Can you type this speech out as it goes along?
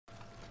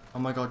Oh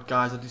my god,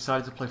 guys, I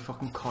decided to play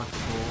fucking COD4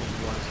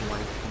 while it's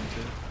light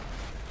into.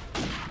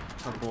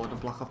 How bored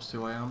of Black Ops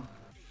 2 I am.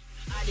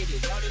 I did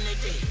it all in a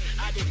day.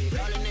 I did it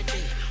all in a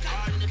day.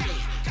 All in a day.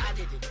 I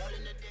did it all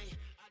in a day.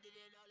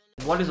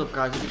 What is up,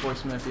 guys? It's your boy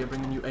Smith here,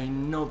 bringing you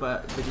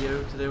another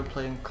video. Today we're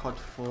playing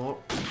COD4.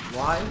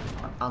 Why?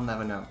 I'll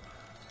never know.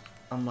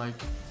 I'm like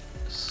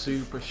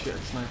super shit at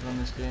sniping on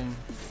this game,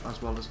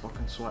 as well as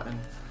fucking sweating.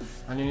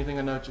 And the only thing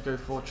I know to go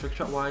for trick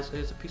shot wise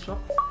is a piece swap.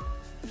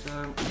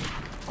 So,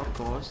 of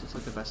course, it's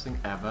like the best thing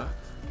ever.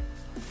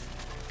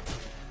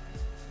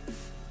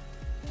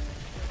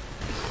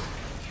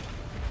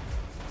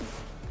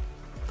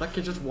 That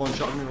kid just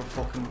one-shot me with a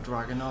fucking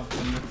Dragonov,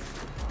 and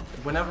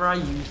whenever I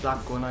use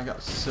that gun I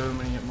get so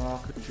many hit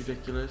marks, it's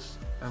ridiculous.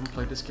 I haven't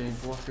played this game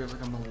before, it feels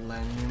like a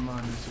millennium,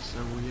 man, it's just so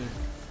weird.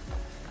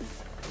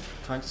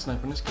 Trying to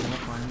snipe in this game I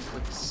find is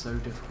like so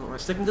difficult. Right,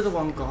 sticking to the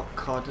one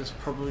COD is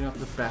probably not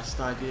the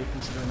best idea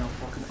considering how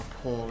fucking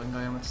appalling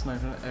I am at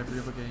sniping at every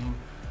other game.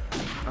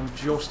 I'm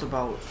just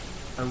about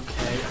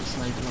okay at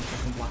sniping on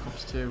fucking Black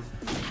Ops 2.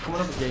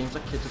 Coming up with games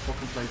that kids have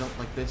fucking played on,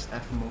 like this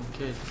F1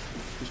 kid,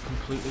 who's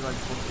completely like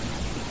fucking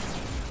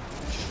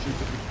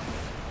stupidly.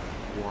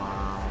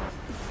 Wow.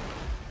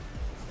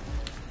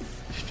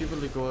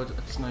 Stupidly good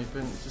at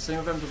sniping. It's the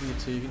same with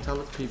MW2. You can tell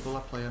that people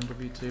that play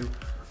MW2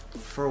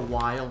 for a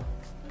while.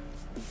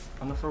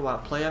 I'm not for a while.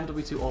 Play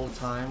MW2 all the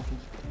time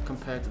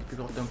compared to the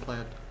people that don't play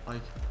it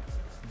like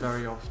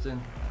very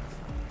often.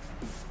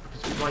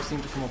 Because people I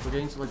seem to come up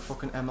against are like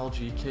fucking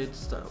MLG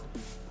kids that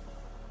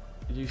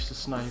used to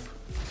snipe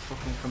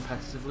fucking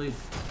competitively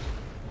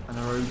and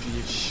are OG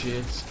as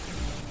shit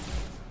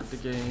at the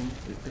game.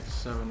 It's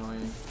so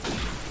annoying.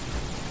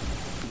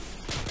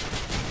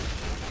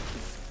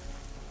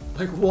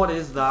 Like, what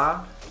is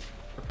that?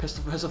 A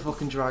pistol versus a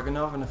fucking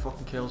Dragonov and it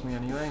fucking kills me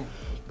anyway.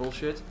 It's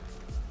bullshit.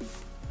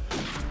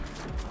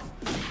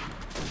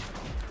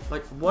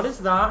 Like, what is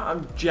that?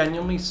 I'm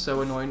genuinely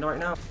so annoyed right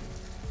now.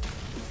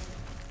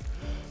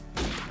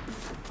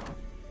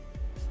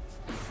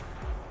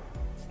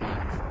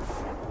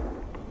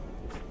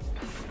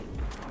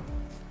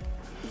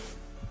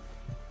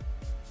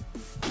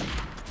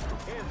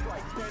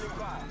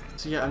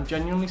 So yeah, I'm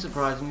genuinely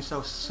surprising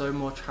myself so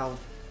much how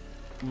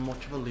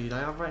much of a lead I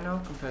have right now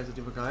compared to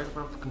the other guys. I've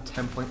got a fucking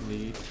 10-point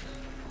lead.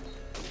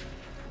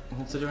 And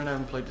considering I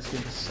haven't played this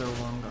game for so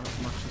long,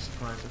 I'm actually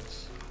surprised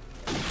it's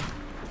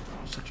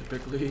such a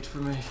big lead for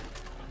me.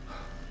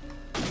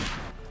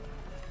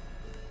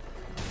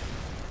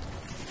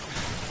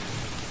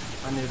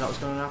 I knew that was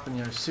going to happen,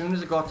 you know. As soon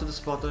as I got to the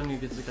spot that I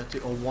needed to get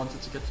to, or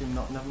wanted to get to,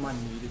 never mind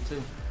needed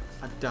to,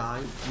 I died,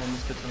 and then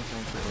this kid's going to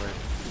come straight away.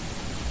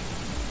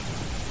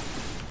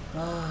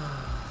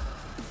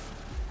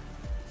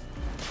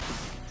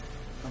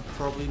 I'm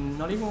probably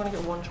not even going to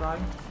get one try.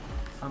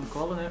 I'm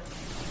calling it.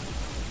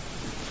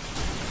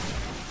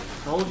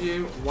 Told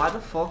you. Why the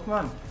fuck,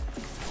 man?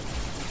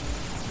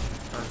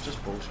 That's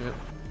just bullshit.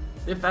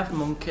 The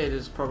F1 kid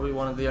is probably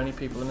one of the only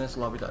people in this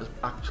lobby that is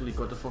actually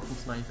good at fucking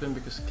sniping,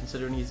 because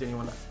considering he's the only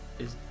one that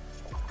is...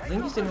 I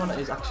think he's the only one that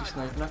is actually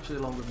sniping, actually,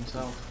 along with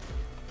himself.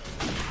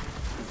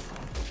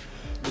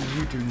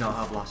 You do not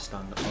have last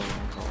stand. Oh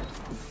my god.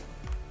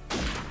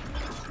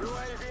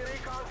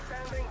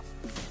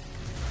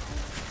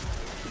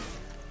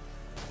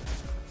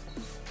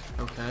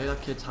 Okay,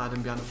 that kid's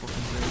hiding behind the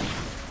fucking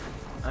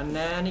tree. And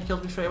then he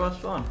kills me straight away at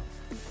spawn.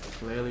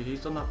 Clearly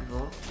he's done that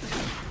before.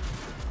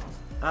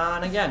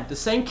 And again, the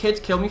same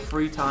kid killed me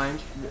 3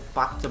 times,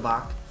 back to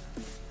back.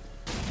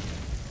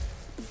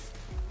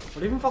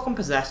 What even fucking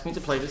possessed me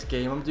to play this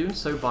game? I'm doing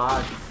so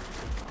bad.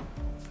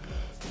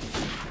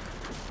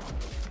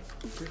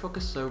 Free fuck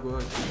is so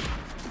good.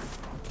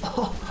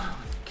 Oh,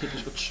 kid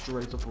just got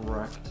straight up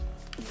wrecked.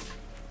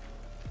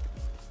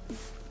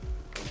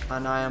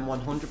 And I am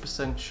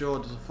 100% sure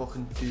there's a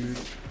fucking dude.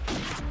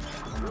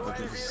 Oh my god,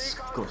 you're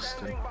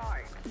disgusting.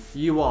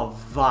 You are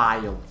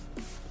vile.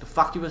 The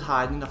fact you was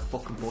hiding in that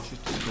fucking bush is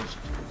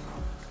disgusting.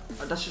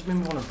 That's just made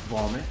me want to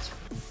vomit.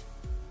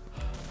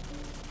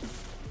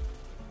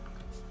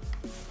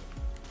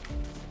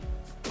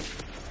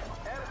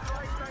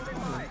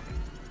 Oh.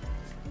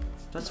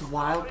 That's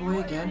Wild Boy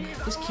again.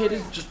 This kid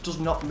is just does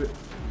not move.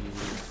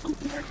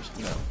 Just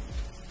no.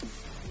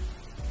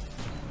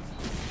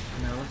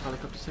 No, the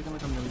helicopter's taking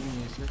like a million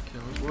years to get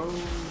killed. Whoa.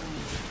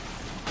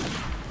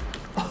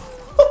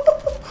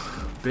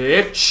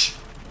 Bitch!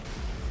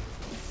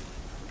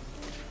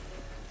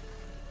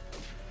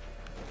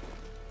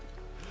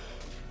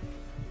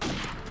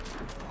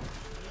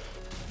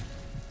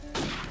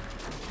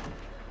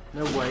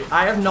 No way.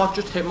 I have not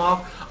just hit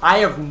mark. I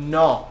have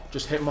not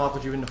just hit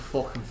marked you in the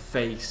fucking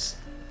face.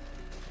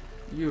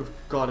 You've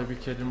got to be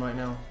kidding right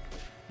now.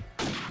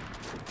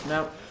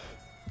 No.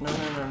 No,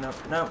 no, no, no,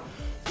 no.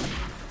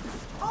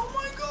 Oh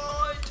my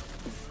god!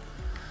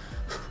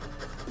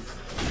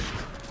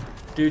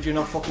 Dude, you're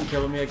not fucking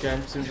killing me again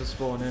as soon as I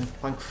spawn in.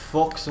 Thank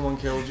fuck someone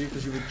killed you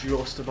because you were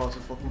just about to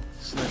fucking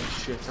snipe the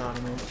shit out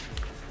of me.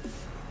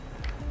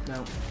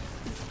 No.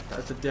 That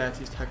is the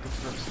dirtiest hack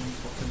I've ever seen in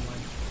fucking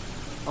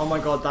life. Oh my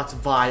god, that's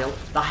vile.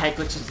 That head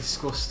glitch is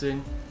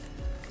disgusting.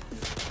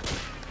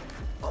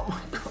 Oh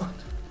my god.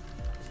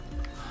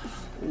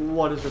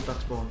 What is it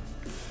that's spawned?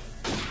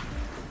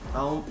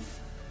 Oh.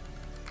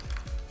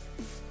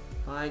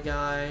 Bye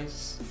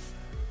guys.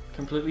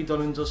 Completely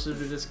done and dusted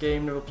with this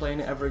game. Never playing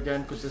it ever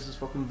again because this is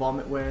fucking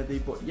vomit worthy.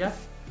 But yeah.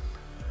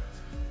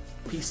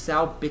 Peace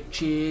out,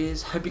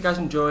 bitches. Hope you guys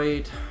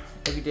enjoyed.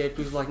 If you did,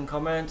 please like and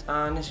comment.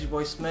 And this is your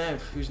boy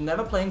Smith, who's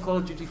never playing Call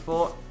of Duty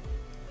 4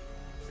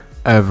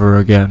 ever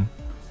again.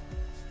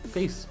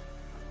 Peace.